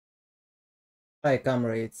Hi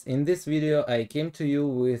comrades, in this video I came to you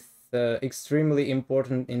with extremely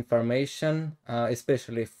important information,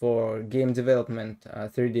 especially for game development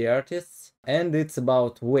 3D artists, and it's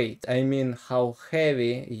about weight. I mean how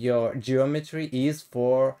heavy your geometry is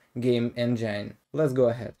for game engine. Let's go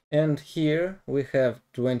ahead. And here we have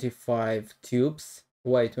 25 tubes.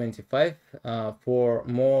 Why 25? For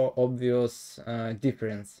more obvious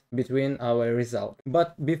difference between our result.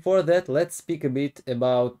 But before that, let's speak a bit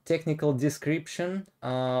about technical description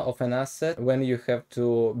of an asset when you have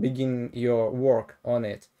to begin your work on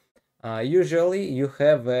it. Usually you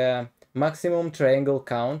have a maximum triangle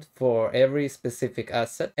count for every specific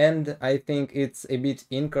asset, and I think it's a bit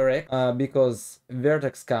incorrect because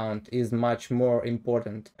vertex count is much more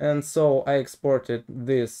important. And so I exported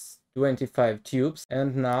this 25 tubes,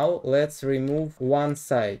 and now let's remove one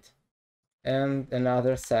side and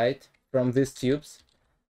another side from these tubes.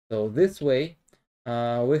 So this way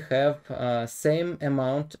we have same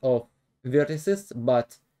amount of vertices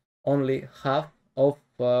but only half of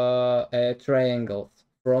a triangle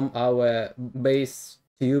from our base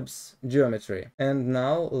tubes geometry. And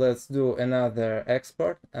now let's do another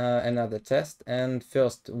export, another test, and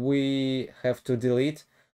first we have to delete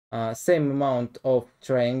same amount of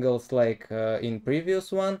triangles like in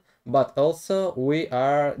previous one, but also we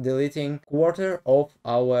are deleting quarter of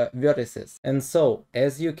our vertices. And so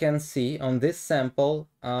as you can see on this sample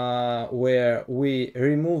where we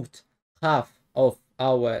removed half of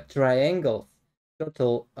our triangles,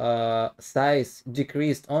 total size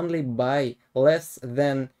decreased only by less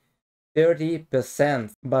than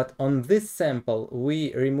 30%, but on this sample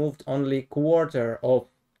we removed only quarter of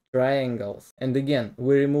triangles, and again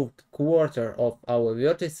we removed quarter of our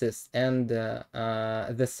vertices, and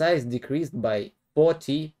the size decreased by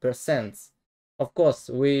 40%. Of course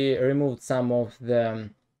we removed some of the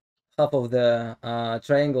half of the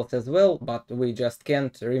triangles as well, but we just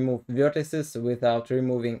can't remove vertices without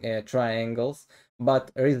removing triangles.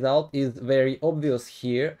 But result is very obvious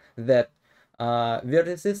here that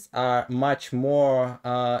vertices are much more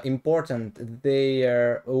important.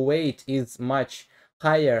 Their weight is much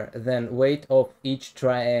higher than weight of each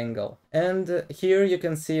triangle. And here you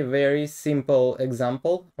can see a very simple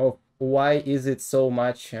example of why is it so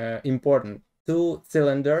much important. Two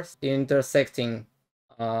cylinders intersecting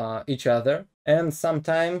each other, and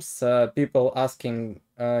sometimes people asking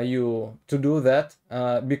you to do that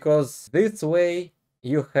because this way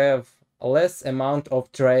you have less amount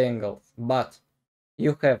of triangles, but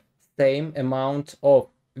you have same amount of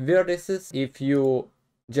vertices if you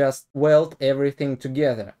just weld everything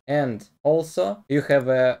together. And also you have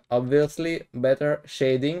a obviously better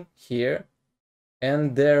shading here,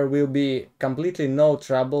 and there will be completely no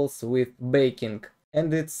troubles with baking,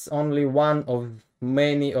 and it's only one of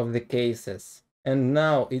many of the cases. And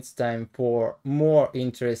now it's time for more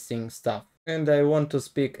interesting stuff, and I want to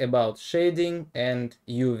speak about shading and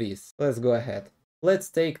UVs. Let's go ahead. Let's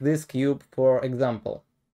take this cube for example.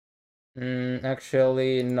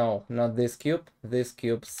 Actually no, not this cube. This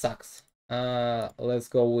cube sucks. Let's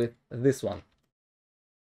go with this one.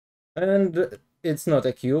 And it's not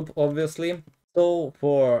a cube, obviously. So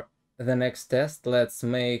for the next test, let's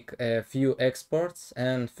make a few exports,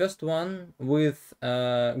 and first one with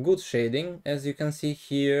good shading, as you can see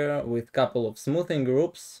here, with couple of smoothing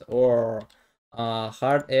groups or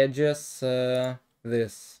hard edges.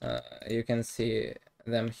 You can see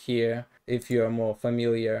them here if you are more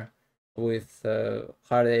familiar with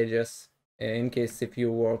hard edges, in case if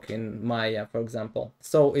you work in Maya, for example.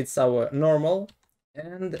 So it's our normal.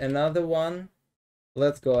 And another one,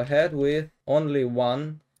 let's go ahead with only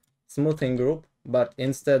one smoothing group, but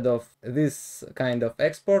instead of this kind of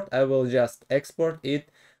export, I will just export it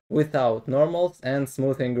without normals and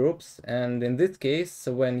smoothing groups. And in this case,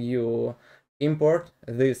 when you import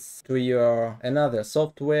this to your another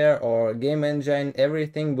software or game engine,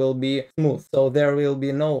 everything will be smooth, so there will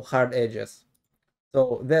be no hard edges.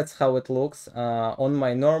 So that's how it looks on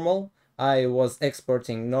my normal. I was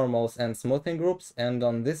exporting normals and smoothing groups, and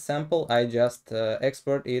on this sample I just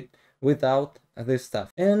export it without this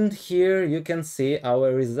stuff. And here you can see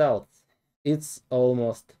our results. It's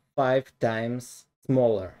almost 5 times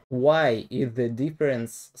smaller. Why is the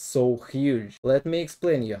difference so huge? Let me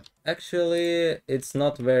explain you. Actually, it's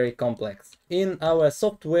not very complex. In our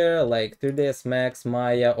software like 3ds Max,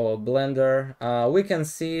 Maya or Blender, we can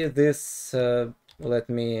see this let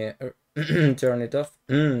me turn it off.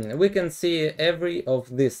 We can see every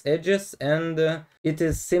of these edges, and it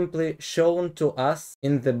is simply shown to us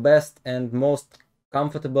in the best and most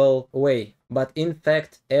comfortable way. But in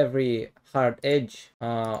fact, every hard edge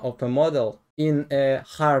of a model in a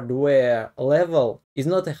hardware level is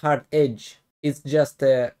not a hard edge. it's just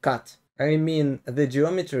a cut. I mean, the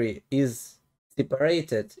geometry is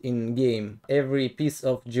separated in game. Every piece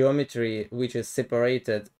of geometry which is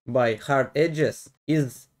separated by hard edges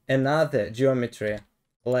is another geometry,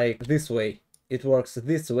 like this way. It works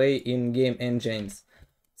this way in game engines.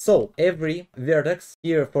 So every vertex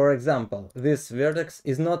here, for example, this vertex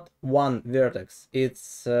is not one vertex,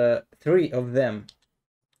 it's three of them.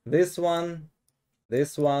 This one,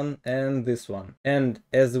 and this one. And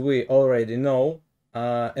as we already know,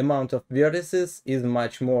 amount of vertices is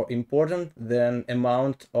much more important than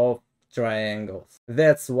amount of triangles.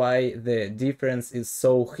 That's why the difference is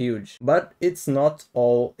so huge. But it's not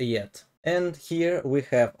all yet. And here we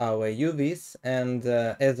have our UVs, and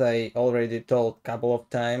as I already told a couple of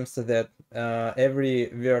times that every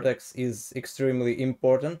vertex is extremely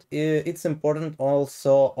important. It's important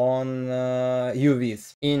also on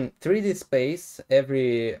UVs. In 3D space,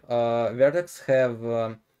 every vertex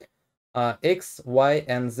have X, Y,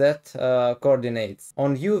 and Z coordinates.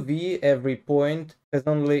 On UV, every point has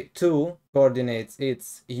only two coordinates.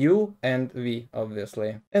 It's U and V,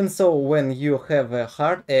 obviously. And so when you have a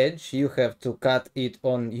hard edge, you have to cut it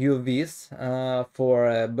on UVs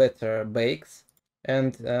for better bakes.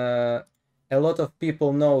 And a lot of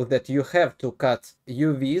people know that you have to cut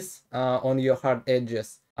UVs on your hard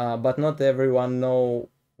edges, but not everyone know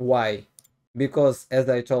why. Because, as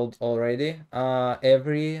I told already,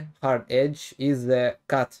 every hard edge is a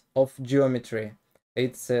cut of geometry.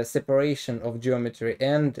 It's a separation of geometry,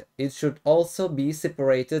 and it should also be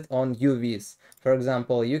separated on UVs. For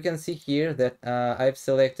example, you can see here that I've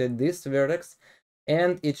selected this vertex,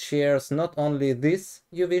 and it shares not only this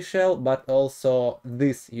UV shell, but also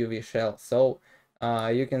this UV shell. So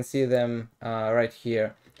you can see them right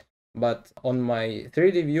here. But on my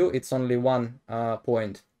 3D view, it's only one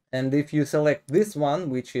point. And if you select this one,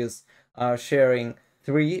 which is sharing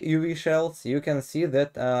 3 UV shells, you can see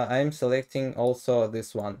that I'm selecting also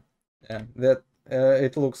this one. That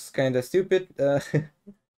it looks kind of stupid,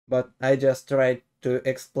 but I just tried to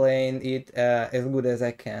explain it as good as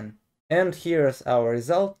I can. And here's our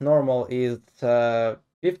result. Normal is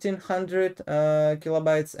 1500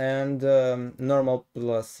 kilobytes, and normal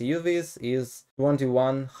plus UVs is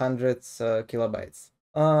 2100 kilobytes.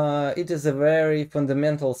 It is a very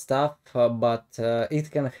fundamental stuff, but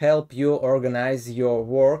it can help you organize your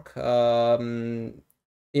work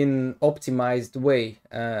in optimized way.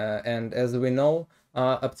 And as we know,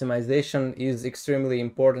 optimization is extremely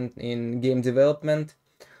important in game development.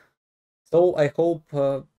 So I hope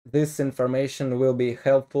this information will be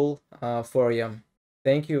helpful for you.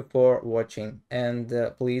 Thank you for watching, and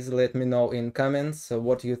please let me know in comments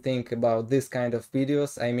what you think about this kind of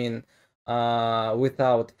videos. I mean,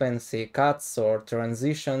 without fancy cuts or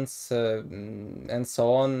transitions and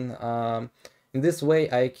so on. In this way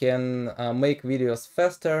I can make videos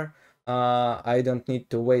faster. I don't need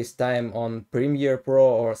to waste time on Premiere Pro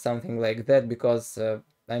or something like that, because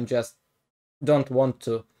I'm just don't want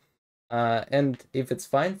to. And if it's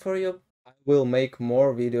fine for you, I will make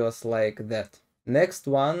more videos like that. Next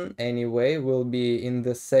one, anyway, will be in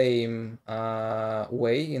the same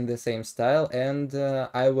way, in the same style, and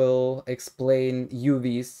I will explain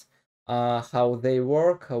UVs, how they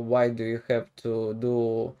work, why do you have to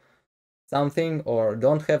do something or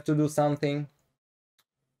don't have to do something.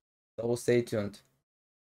 So stay tuned.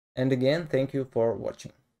 And again, thank you for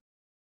watching.